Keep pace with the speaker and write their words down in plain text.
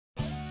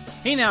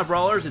Hey now,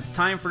 Brawlers, it's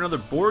time for another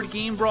Board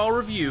Game Brawl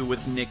review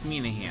with Nick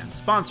Minahan,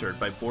 sponsored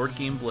by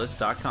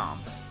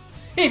BoardGameBliss.com.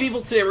 Hey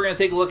people, today we're going to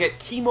take a look at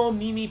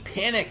Kemomimi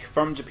Panic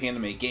from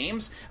Japanime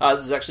Games.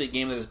 This is actually a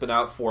game that has been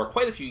out for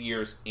quite a few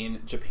years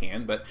in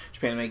Japan, but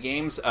Japanime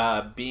Games,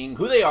 being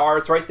who they are,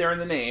 it's right there in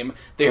the name,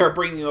 they are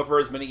bringing over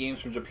as many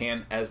games from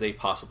Japan as they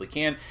possibly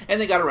can, and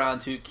they got around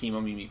to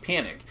Kemomimi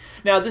Panic.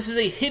 Now, this is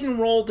a hidden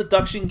role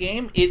deduction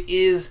game. It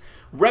is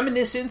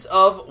reminiscent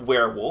of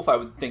Werewolf. I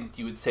would think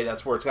you would say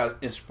that's where it's got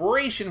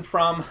inspiration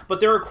from, but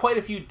there are quite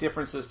a few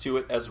differences to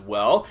it as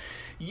well.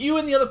 You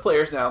and the other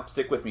players, now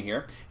stick with me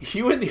here,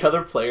 you and the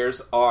other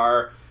players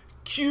are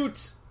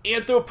cute,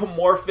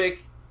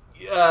 anthropomorphic,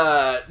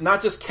 not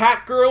just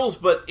cat girls,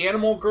 but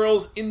animal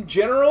girls in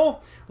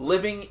general,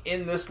 living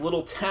in this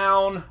little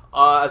town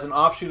as an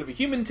offshoot of a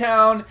human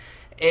town,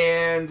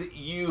 and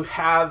you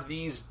have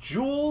these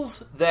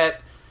jewels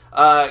that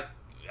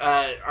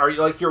are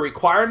like your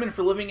requirement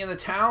for living in the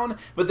town,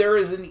 but there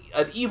is an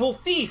evil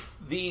thief,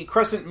 the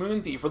Crescent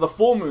Moon Thief, or the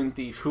Full Moon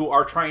Thief, who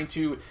are trying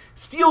to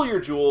steal your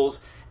jewels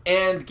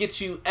and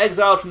get you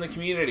exiled from the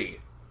community.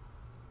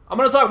 I'm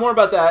going to talk more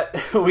about that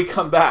when we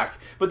come back,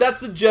 but that's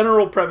the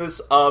general premise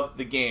of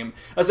the game.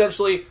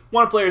 Essentially,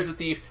 one player is the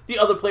thief, the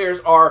other players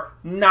are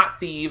not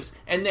thieves,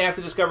 and they have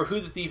to discover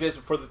who the thief is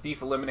before the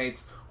thief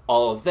eliminates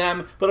all of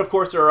them. But of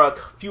course, there are a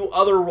few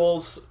other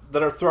roles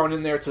that are thrown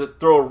in there to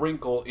throw a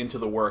wrinkle into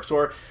the works,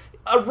 or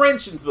a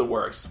wrench into the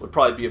works would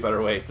probably be a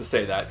better way to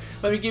say that.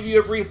 Let me give you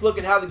a brief look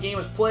at how the game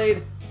is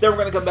played, then we're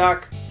going to come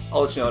back.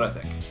 I'll let you know what I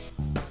think.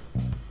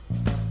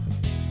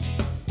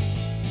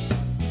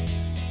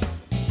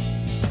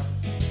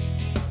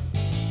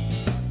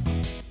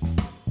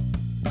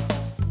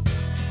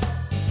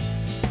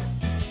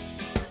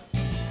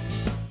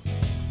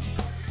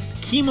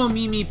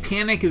 Kemomimi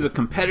Panic is a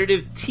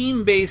competitive,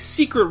 team-based,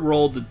 secret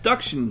role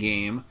deduction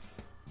game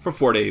for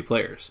 4 to 8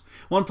 players.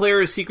 One player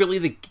is secretly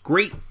the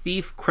great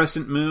thief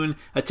Crescent Moon,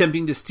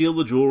 attempting to steal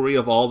the jewelry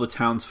of all the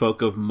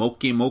townsfolk of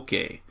Moke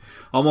Moke.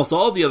 Almost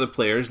all of the other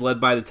players, led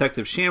by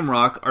Detective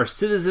Shamrock, are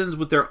citizens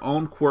with their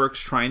own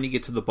quirks trying to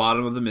get to the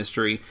bottom of the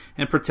mystery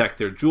and protect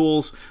their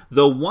jewels,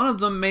 though one of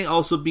them may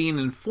also be an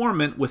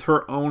informant with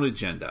her own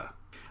agenda.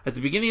 At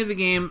the beginning of the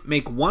game,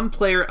 make one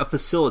player a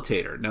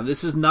facilitator. Now,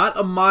 this is not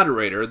a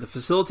moderator. The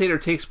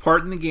facilitator takes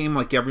part in the game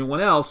like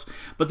everyone else,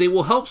 but they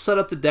will help set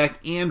up the deck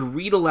and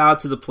read aloud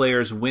to the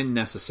players when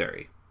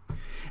necessary.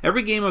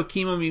 Every game of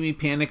Kemomimi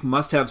Panic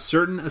must have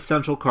certain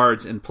essential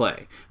cards in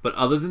play, but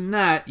other than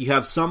that, you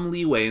have some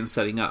leeway in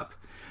setting up.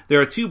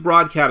 There are two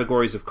broad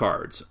categories of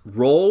cards: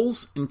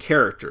 roles and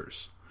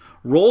characters.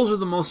 Roles are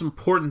the most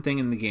important thing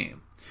in the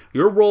game.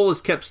 Your role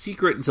is kept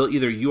secret until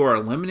either you are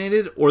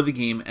eliminated or the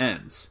game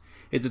ends.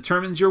 It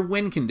determines your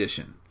win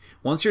condition.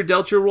 Once you're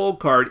dealt your role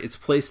card, it's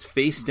placed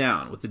face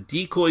down, with a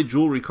decoy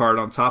jewelry card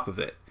on top of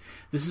it.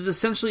 This is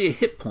essentially a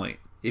hit point.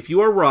 If you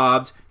are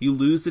robbed, you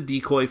lose the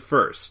decoy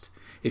first.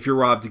 If you're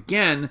robbed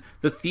again,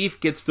 the thief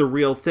gets the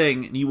real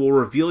thing, and you will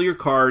reveal your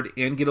card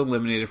and get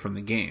eliminated from the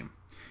game.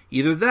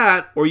 Either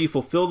that, or you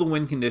fulfill the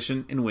win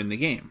condition and win the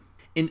game.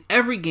 In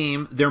every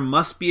game, there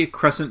must be a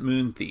Crescent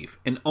Moon Thief,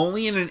 and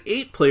only in an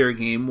 8-player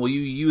game will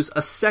you use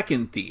a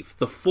second thief,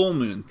 the Full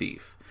Moon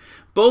Thief.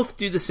 Both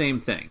do the same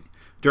thing.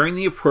 During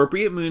the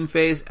appropriate moon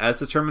phase, as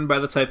determined by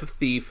the type of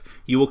thief,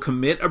 you will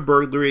commit a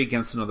burglary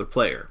against another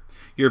player.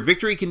 Your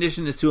victory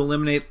condition is to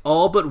eliminate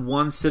all but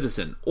one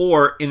citizen,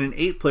 or, in an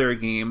 8-player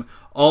game,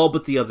 all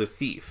but the other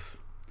thief.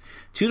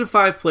 2 to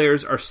 5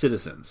 players are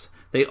citizens.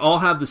 They all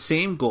have the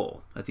same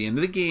goal. At the end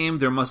of the game,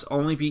 there must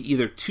only be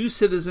either 2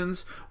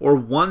 citizens or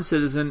 1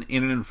 citizen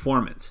and an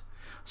informant.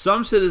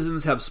 Some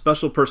citizens have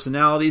special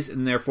personalities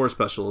and therefore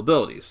special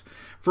abilities.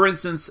 For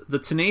instance, the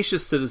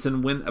tenacious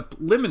citizen, when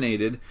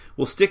eliminated,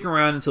 will stick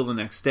around until the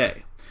next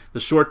day. The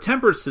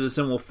short-tempered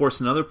citizen will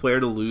force another player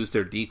to lose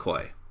their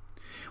decoy.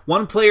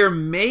 One player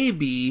may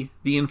be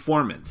the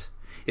informant.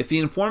 If the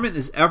informant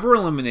is ever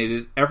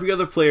eliminated, every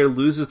other player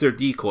loses their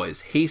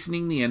decoys,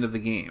 hastening the end of the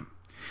game.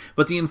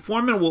 But the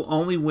informant will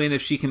only win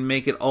if she can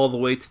make it all the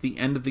way to the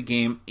end of the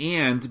game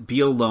and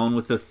be alone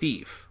with the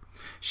thief.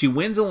 She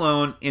wins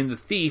alone, and the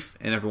thief,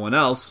 and everyone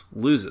else,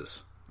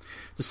 loses.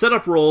 To set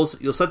up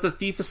roles, you'll set the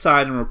thief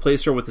aside and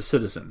replace her with a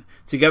citizen,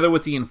 together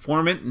with the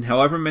informant and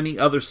however many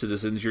other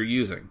citizens you're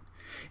using.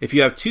 If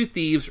you have 2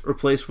 thieves,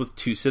 replace with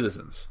 2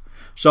 citizens.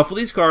 Shuffle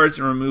these cards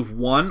and remove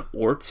 1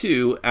 or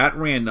 2 at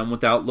random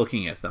without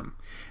looking at them.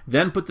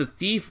 Then put the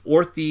thief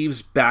or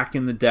thieves back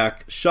in the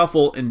deck,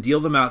 shuffle, and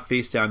deal them out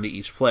face down to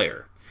each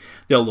player.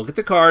 They'll look at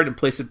the card and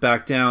place it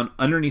back down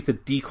underneath a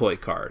decoy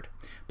card.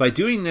 By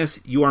doing this,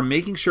 you are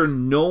making sure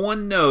no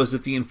one knows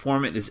if the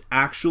informant is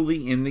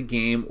actually in the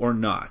game or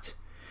not.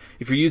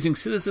 If you're using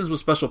citizens with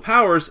special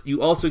powers, you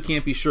also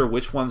can't be sure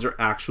which ones are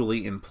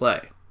actually in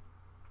play.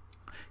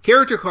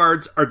 Character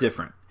cards are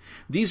different.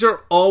 These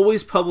are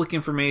always public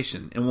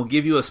information and will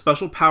give you a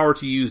special power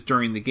to use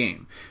during the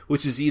game,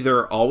 which is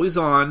either always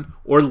on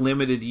or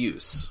limited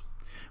use.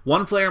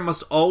 One player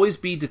must always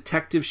be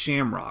Detective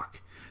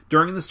Shamrock.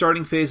 During the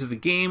starting phase of the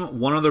game,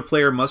 one other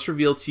player must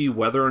reveal to you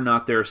whether or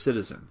not they're a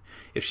citizen.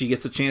 If she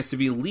gets a chance to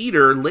be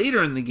leader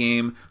later in the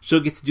game, she'll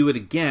get to do it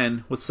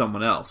again with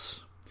someone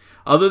else.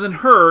 Other than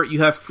her,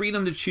 you have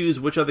freedom to choose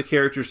which other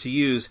characters to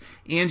use,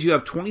 and you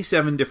have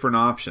 27 different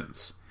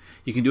options.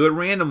 You can do it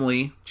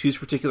randomly, choose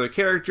particular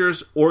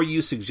characters, or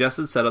use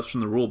suggested setups from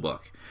the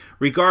rulebook.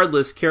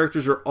 Regardless,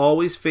 characters are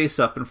always face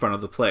up in front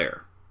of the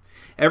player.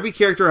 Every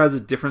character has a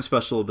different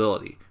special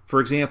ability. For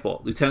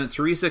example, Lieutenant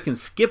Teresa can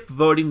skip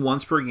voting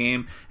once per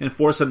game and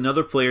force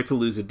another player to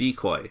lose a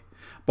decoy.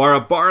 Bara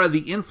Bara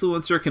the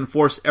Influencer can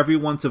force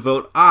everyone to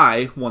vote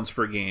I once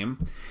per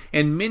game.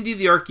 And Mindy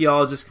the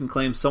Archaeologist can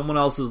claim someone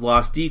else's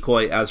lost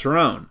decoy as her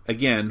own,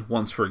 again,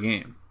 once per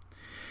game.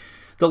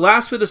 The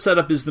last bit of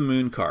setup is the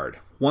moon card.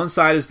 One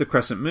side is the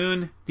crescent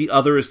moon, the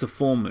other is the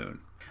full moon.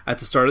 At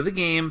the start of the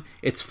game,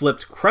 it's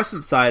flipped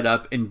crescent side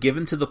up and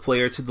given to the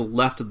player to the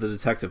left of the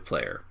detective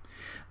player.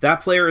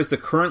 That player is the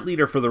current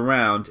leader for the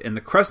round, and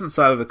the crescent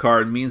side of the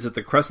card means that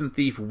the crescent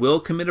thief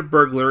will commit a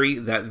burglary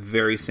that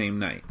very same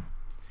night.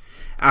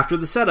 After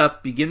the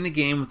setup, begin the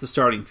game with the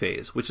starting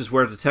phase, which is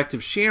where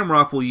Detective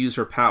Shamrock will use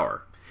her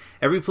power.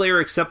 Every player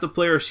except the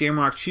player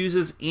Shamrock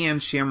chooses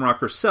and Shamrock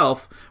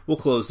herself will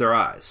close their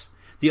eyes.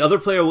 The other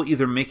player will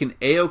either make an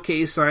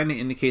A-OK sign to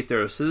indicate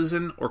they're a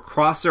citizen, or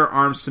cross their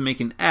arms to make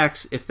an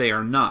X if they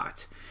are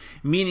not,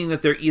 meaning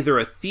that they're either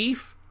a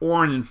thief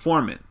or an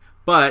informant,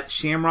 but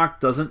Shamrock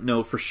doesn't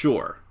know for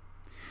sure.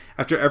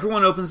 After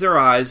everyone opens their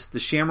eyes, the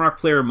Shamrock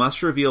player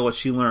must reveal what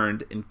she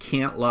learned and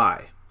can't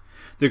lie.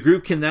 The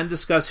group can then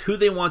discuss who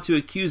they want to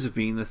accuse of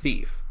being the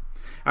thief.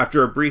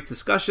 After a brief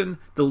discussion,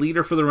 the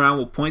leader for the round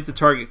will point the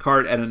target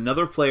card at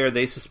another player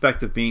they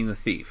suspect of being the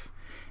thief.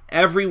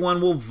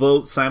 Everyone will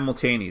vote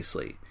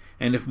simultaneously,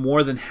 and if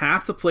more than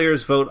half the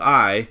players vote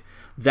I,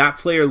 that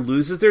player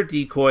loses their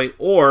decoy,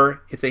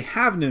 or, if they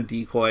have no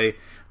decoy,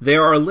 they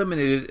are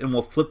eliminated and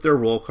will flip their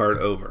roll card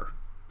over.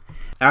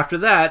 After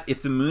that,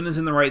 if the moon is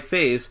in the right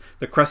phase,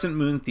 the crescent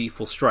moon thief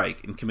will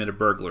strike and commit a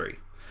burglary.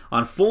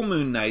 On full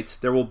moon nights,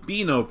 there will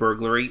be no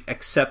burglary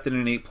except in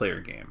an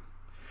 8-player game.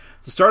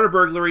 To start a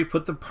burglary,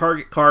 put the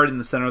target card in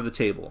the center of the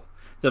table.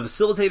 The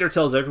facilitator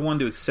tells everyone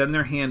to extend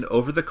their hand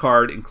over the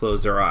card and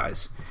close their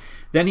eyes.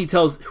 Then he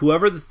tells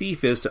whoever the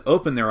thief is to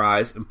open their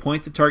eyes and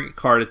point the target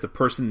card at the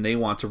person they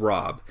want to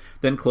rob,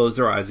 then close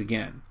their eyes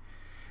again.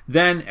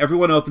 Then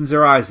everyone opens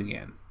their eyes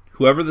again.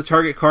 Whoever the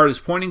target card is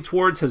pointing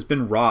towards has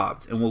been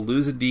robbed and will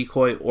lose a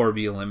decoy or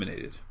be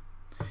eliminated.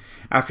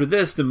 After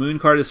this, the moon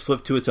card is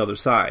flipped to its other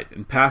side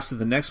and passed to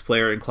the next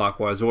player in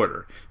clockwise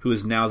order, who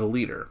is now the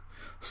leader.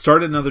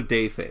 Start another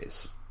day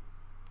phase.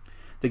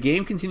 The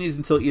game continues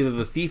until either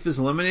the thief is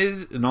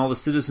eliminated and all the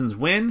citizens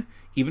win,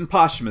 even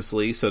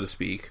posthumously, so to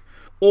speak,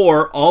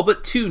 or all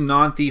but 2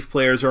 non-thief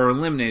players are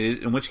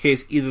eliminated, in which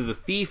case either the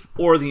thief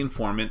or the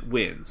informant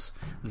wins.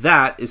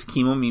 That is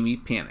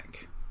Kemomimi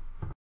Panic.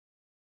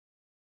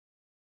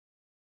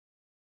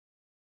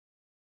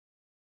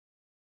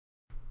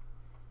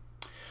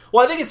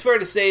 Well, I think it's fair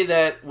to say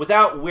that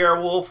without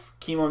Werewolf,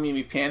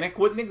 Kemomimi Panic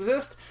wouldn't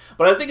exist,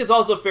 but I think it's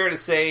also fair to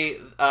say,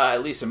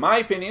 at least in my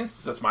opinion,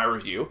 since that's my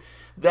review,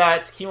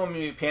 that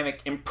Kemomimi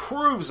Panic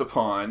improves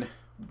upon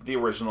the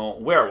original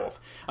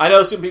Werewolf. I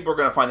know some people are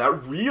going to find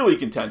that really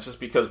contentious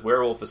because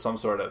Werewolf is some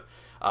sort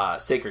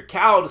of sacred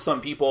cow to some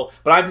people,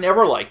 but I've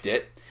never liked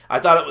it. I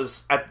thought it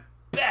was, at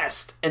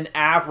best, an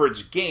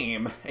average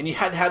game, and you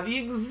had to have the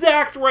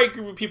exact right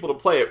group of people to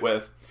play it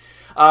with.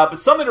 But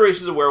some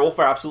iterations of Werewolf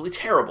are absolutely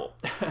terrible.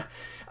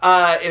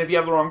 And if you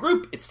have the wrong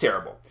group, it's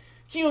terrible.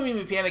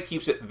 Kemomimi Panic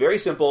keeps it very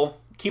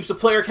simple, keeps the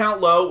player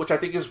count low, which I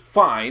think is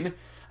fine.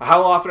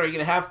 How often are you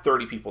going to have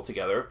 30 people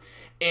together?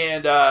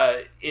 And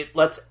it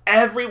lets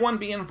everyone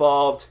be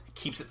involved,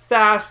 keeps it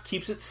fast,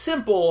 keeps it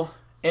simple,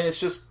 and it's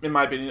just, in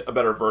my opinion, a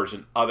better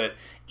version of it,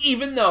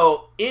 even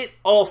though it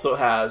also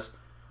has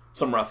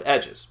some rough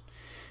edges.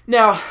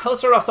 Now, let's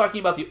start off talking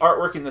about the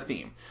artwork and the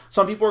theme.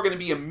 Some people are going to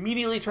be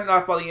immediately turned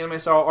off by the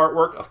anime-style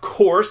artwork. Of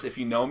course, if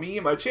you know me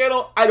and my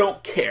channel, I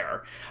don't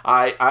care.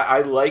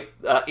 I like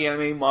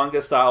anime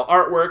manga-style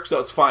artwork, so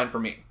it's fine for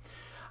me.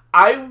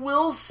 I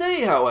will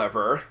say,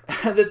 however,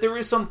 that there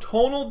is some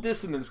tonal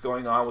dissonance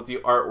going on with the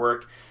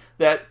artwork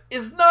that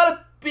is not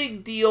a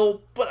big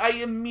deal, but I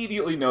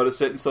immediately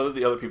notice it, and so do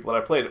the other people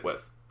that I played it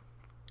with.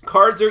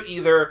 Cards are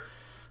either...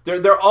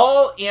 They're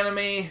all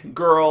anime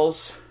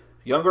girls,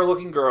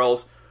 younger-looking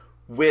girls,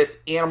 with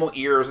animal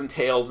ears and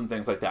tails and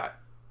things like that.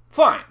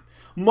 Fine.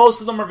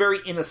 Most of them are very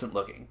innocent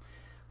looking.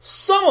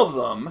 Some of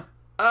them,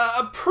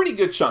 a pretty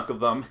good chunk of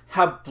them,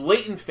 have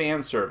blatant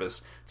fan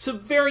service to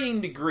varying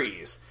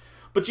degrees.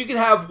 But you can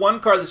have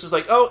one card that's just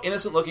like, oh,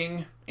 innocent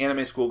looking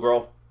anime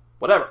schoolgirl,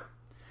 whatever.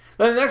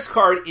 Then the next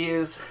card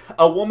is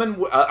a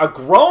woman, a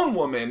grown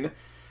woman,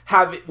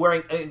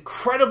 wearing an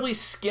incredibly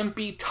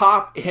skimpy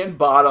top and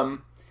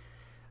bottom,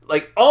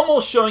 like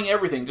almost showing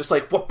everything, just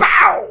like,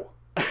 wow!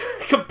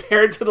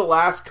 Compared to the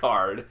last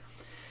card.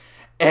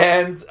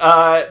 And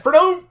for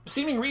no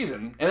seeming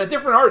reason, and a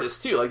different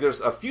artist too. Like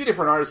there's a few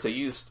different artists they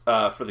used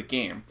for the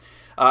game.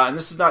 And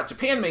this is not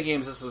Japan made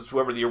games, this is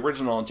whoever the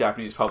original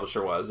Japanese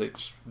publisher was. They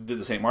just did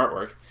the same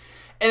artwork.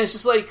 And it's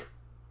just like,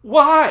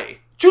 why?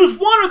 Choose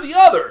one or the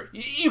other.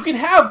 You can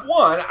have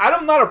one.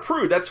 I'm not a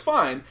prude. That's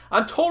fine.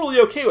 I'm totally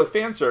okay with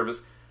fan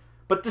service.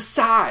 But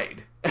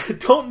decide.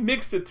 Don't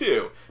mix the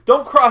two.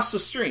 Don't cross the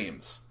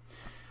streams.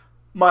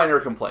 Minor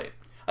complaint.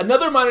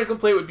 Another minor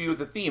complaint would be with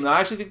the theme. Now,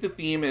 I actually think the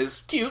theme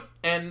is cute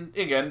and,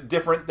 again,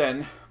 different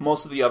than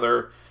most of the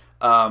other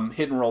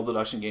hidden role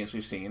deduction games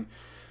we've seen.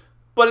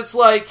 But it's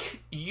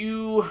like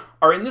you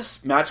are in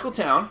this magical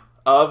town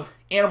of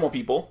animal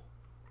people,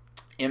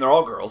 and they're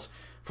all girls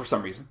for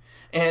some reason.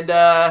 And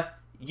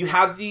you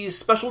have these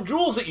special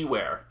jewels that you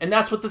wear, and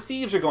that's what the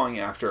thieves are going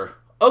after.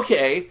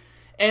 Okay,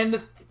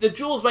 and the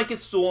jewels might get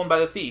stolen by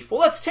the thief.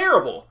 Well, that's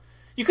terrible.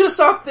 You could have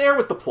stopped there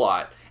with the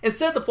plot.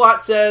 Instead, the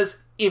plot says,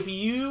 if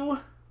you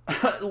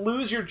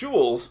lose your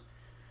jewels,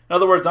 in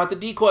other words, not the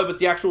decoy, but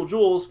the actual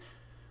jewels,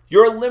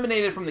 you're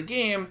eliminated from the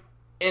game,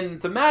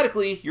 and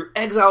thematically, you're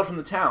exiled from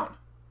the town.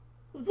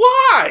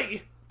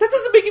 Why? That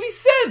doesn't make any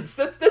sense.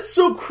 That's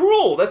so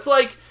cruel. That's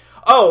like,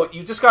 oh,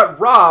 you just got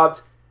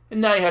robbed,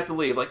 and now you have to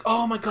leave. Like,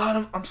 oh my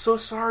god, I'm so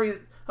sorry.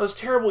 That was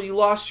terrible. You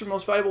lost your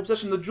most valuable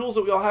possession. The jewels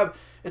that we all have.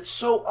 It's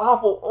so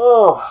awful.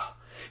 Oh.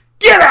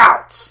 Get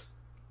out!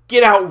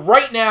 Get out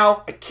right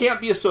now. I can't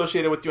be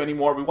associated with you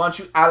anymore. We want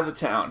you out of the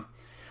town.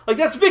 Like,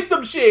 that's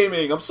victim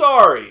shaming. I'm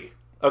sorry.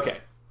 Okay.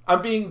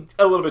 I'm being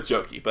a little bit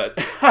jokey, but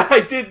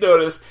I did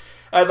notice.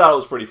 I thought it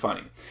was pretty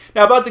funny.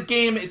 Now, about the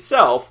game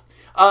itself,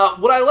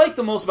 what I like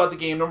the most about the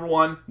game, number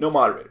one, no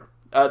moderator.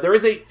 There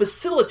is a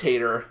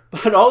facilitator,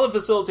 but all the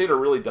facilitator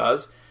really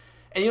does,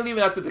 and you don't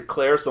even have to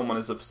declare someone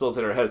as a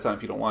facilitator ahead of time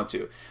if you don't want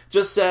to.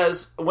 Just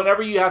says,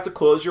 whenever you have to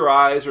close your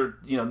eyes or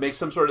make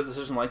some sort of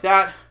decision like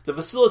that, the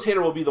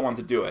facilitator will be the one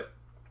to do it.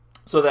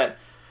 So that,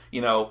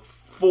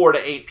 4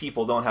 to 8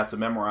 people don't have to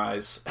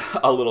memorize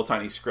a little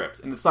tiny script.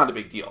 And it's not a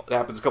big deal. It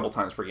happens a couple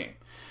times per game.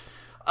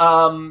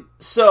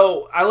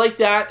 So I like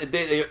that.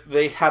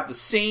 They have the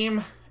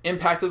same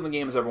impact on the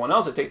game as everyone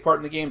else. They take part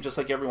in the game just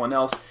like everyone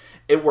else.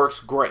 It works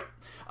great.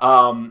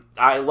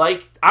 I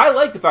like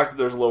the fact that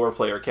there's a lower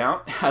player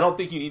count. I don't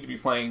think you need to be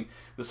playing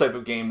this type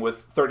of game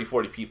with 30,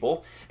 40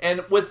 people.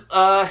 And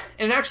and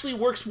it actually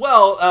works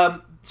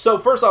well. So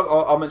first off,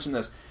 I'll mention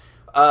this.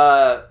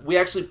 We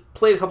actually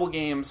played a couple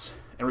games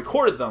and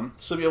recorded them,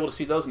 so we'll be able to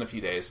see those in a few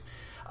days.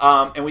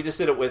 And we just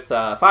did it with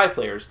 5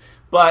 players.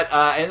 But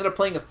I ended up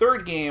playing a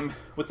third game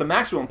with the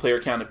maximum player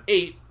count of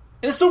 8,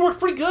 and it still worked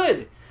pretty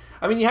good.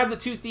 I mean, you have the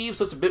 2 thieves,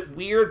 so it's a bit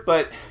weird,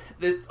 but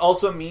it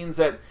also means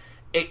that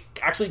it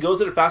actually goes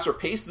at a faster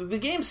pace. The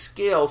game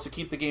scales to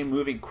keep the game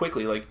moving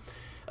quickly,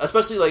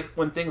 especially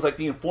when things like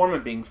the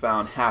informant being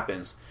found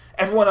happens.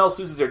 Everyone else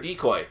loses their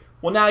decoy.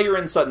 Well, now you're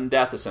in sudden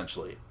death,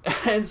 essentially.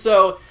 And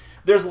so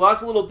there's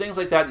lots of little things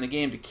like that in the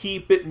game to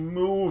keep it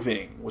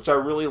moving, which I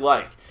really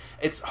like.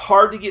 It's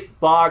hard to get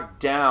bogged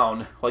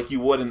down like you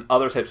would in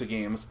other types of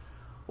games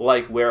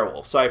like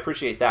Werewolf, so I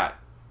appreciate that.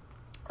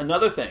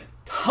 Another thing,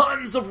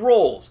 tons of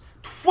roles.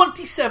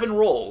 27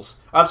 roles.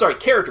 I'm sorry,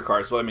 character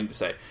cards is what I mean to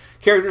say.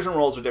 Characters and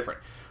roles are different.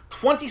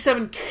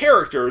 27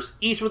 characters,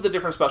 each with a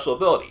different special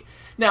ability.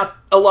 Now,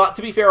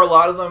 to be fair, a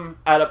lot of them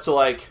add up to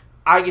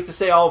I get to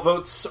say all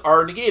votes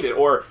are negated,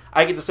 or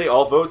I get to say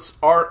all votes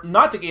are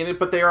not negated,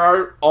 but they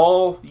are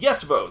all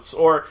yes votes,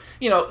 or,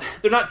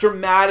 they're not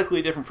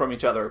dramatically different from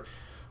each other.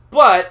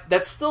 But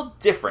that's still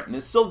different, and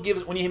it still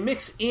gives, when you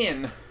mix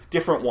in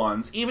different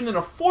ones, even in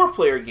a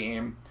 4-player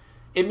game,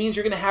 it means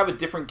you're going to have a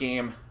different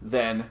game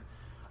than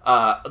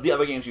the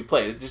other games you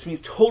played. It just means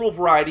total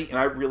variety, and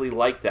I really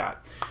like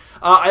that.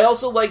 I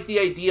also like the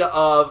idea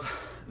of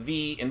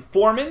the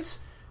informant,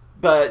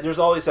 but there's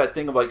always that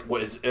thing of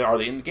are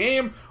they in the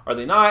game? Are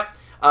they not?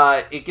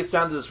 It gets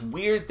down to this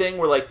weird thing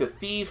where the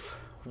thief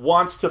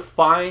wants to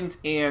find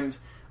and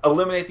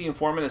eliminate the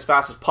informant as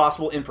fast as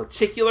possible in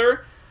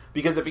particular,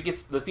 because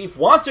if the thief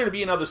wants there to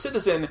be another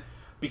citizen,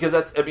 because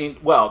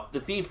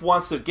the thief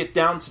wants to get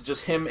down to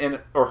just him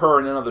or her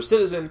and another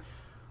citizen,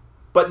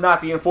 but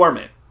not the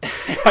informant.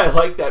 I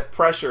like that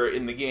pressure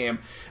in the game.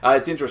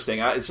 It's interesting.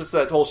 It's just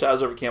that whole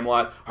Shadows over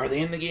Camelot, are they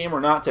in the game or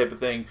not type of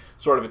thing,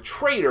 sort of a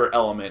traitor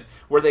element,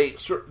 where they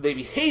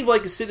behave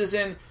like a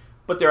citizen,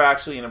 but they're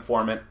actually an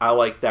informant. I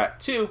like that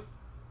too.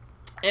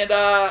 And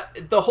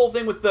the whole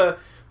thing with the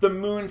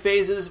moon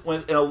phases,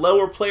 when in a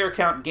lower player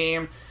count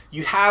game,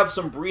 you have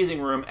some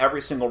breathing room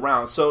every single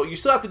round. So you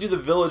still have to do the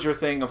villager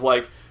thing of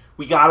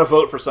we gotta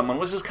vote for someone,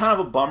 which is kind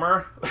of a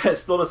bummer. It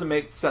still doesn't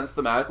make sense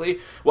thematically.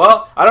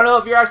 Well, I don't know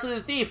if you're actually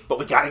the thief, but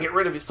we gotta get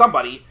rid of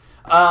somebody.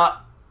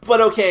 But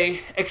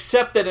okay,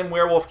 except that in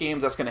werewolf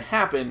games that's gonna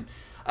happen.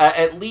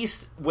 At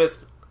least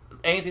with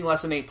anything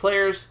less than 8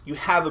 players, you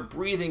have a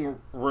breathing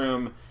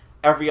room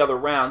every other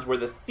round where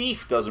the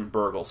thief doesn't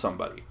burgle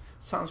somebody.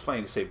 Sounds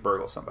funny to say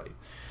burgle somebody.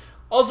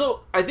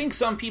 Also, I think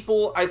some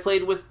people I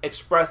played with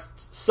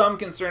expressed some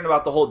concern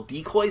about the whole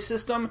decoy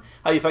system,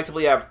 how you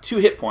effectively have 2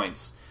 hit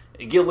points.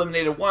 You get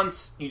eliminated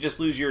once, you just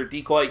lose your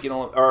decoy, get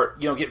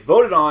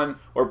voted on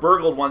or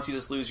burgled once, you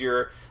just lose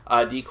your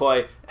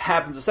decoy.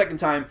 happens a second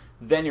time,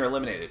 then you're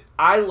eliminated.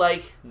 I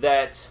like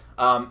that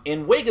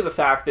in wake of the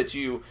fact that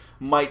you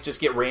might just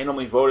get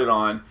randomly voted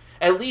on,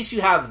 at least you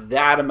have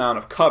that amount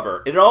of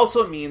cover. It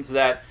also means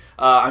that,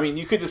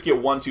 you could just get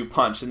 1-2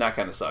 punched, and that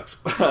kind of sucks.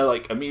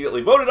 Like,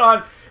 immediately voted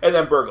on, and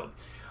then burgled.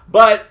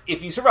 But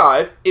if you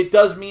survive, it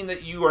does mean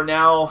that you are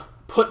now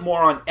put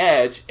more on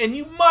edge, and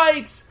you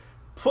might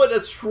put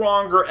a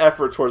stronger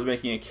effort towards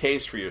making a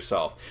case for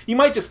yourself. You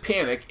might just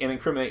panic and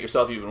incriminate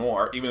yourself even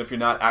more, even if you're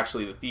not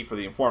actually the thief or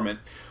the informant.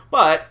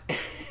 But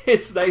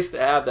it's nice to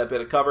have that bit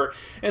of cover.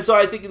 And so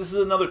I think this is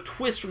another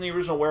twist from the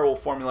original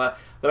Werewolf formula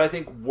that I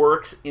think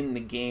works in the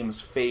game's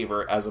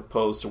favor as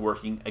opposed to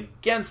working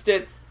against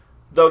it.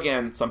 Though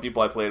again, some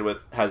people I played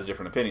with had a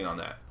different opinion on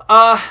that.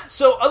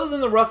 So other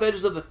than the rough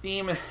edges of the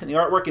theme and the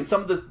artwork and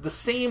some of the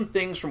same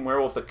things from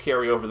Werewolf that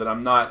carry over that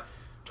I'm not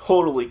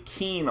totally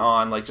keen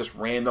on, like just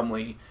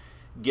randomly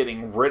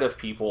getting rid of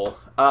people,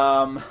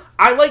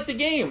 I like the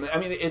game. I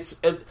mean,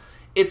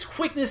 its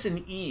quickness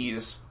and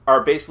ease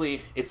are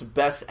basically its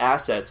best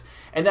assets,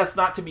 and that's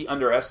not to be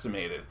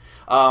underestimated.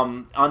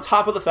 On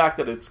top of the fact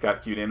that it's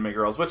got cute anime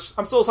girls, which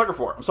I'm still a sucker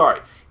for. I'm sorry.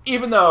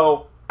 Even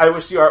though I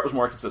wish the art was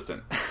more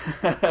consistent.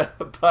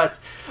 But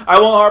I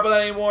won't harp on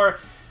that anymore.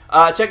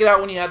 Check it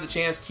out when you have the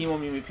chance,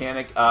 Kemomimi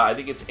Panic. I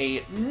think it's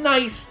a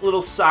nice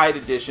little side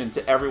addition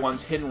to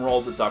everyone's hidden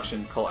roll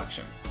deduction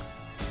collection.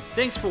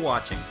 Thanks for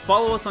watching.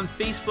 Follow us on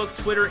Facebook,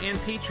 Twitter, and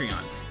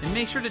Patreon. And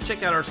make sure to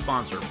check out our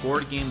sponsor,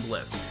 Board Game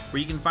Bliss,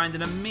 where you can find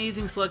an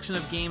amazing selection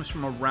of games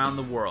from around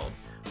the world.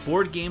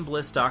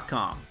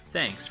 BoardGameBliss.com.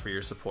 Thanks for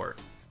your support.